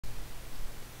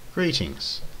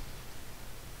Greetings.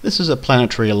 This is a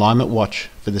planetary alignment watch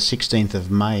for the 16th of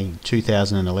May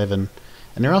 2011,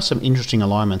 and there are some interesting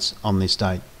alignments on this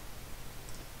date.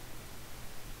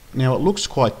 Now it looks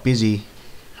quite busy.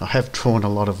 I have drawn a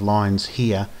lot of lines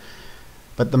here,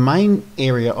 but the main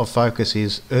area of focus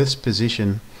is Earth's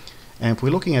position, and if we're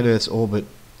looking at Earth's orbit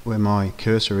where my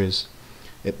cursor is,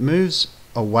 it moves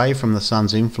away from the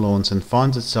Sun's influence and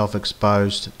finds itself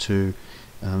exposed to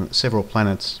several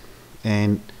planets,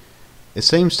 and it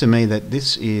seems to me that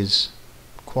this is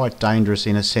quite dangerous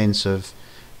in a sense of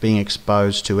being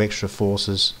exposed to extra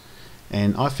forces,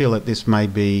 and I feel that this may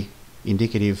be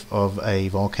indicative of a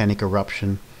volcanic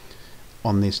eruption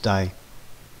on this day.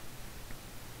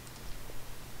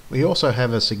 We also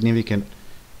have a significant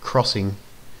crossing,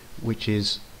 which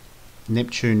is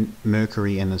Neptune,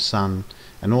 Mercury and the Sun,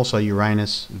 and also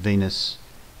Uranus, Venus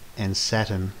and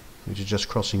Saturn, which is just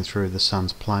crossing through the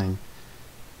Sun's plane.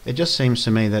 It just seems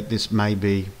to me that this may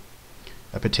be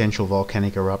a potential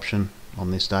volcanic eruption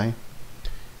on this day,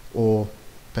 or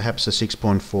perhaps a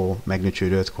 6.4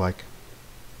 magnitude earthquake.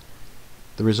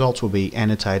 The results will be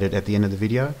annotated at the end of the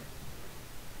video.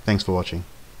 Thanks for watching.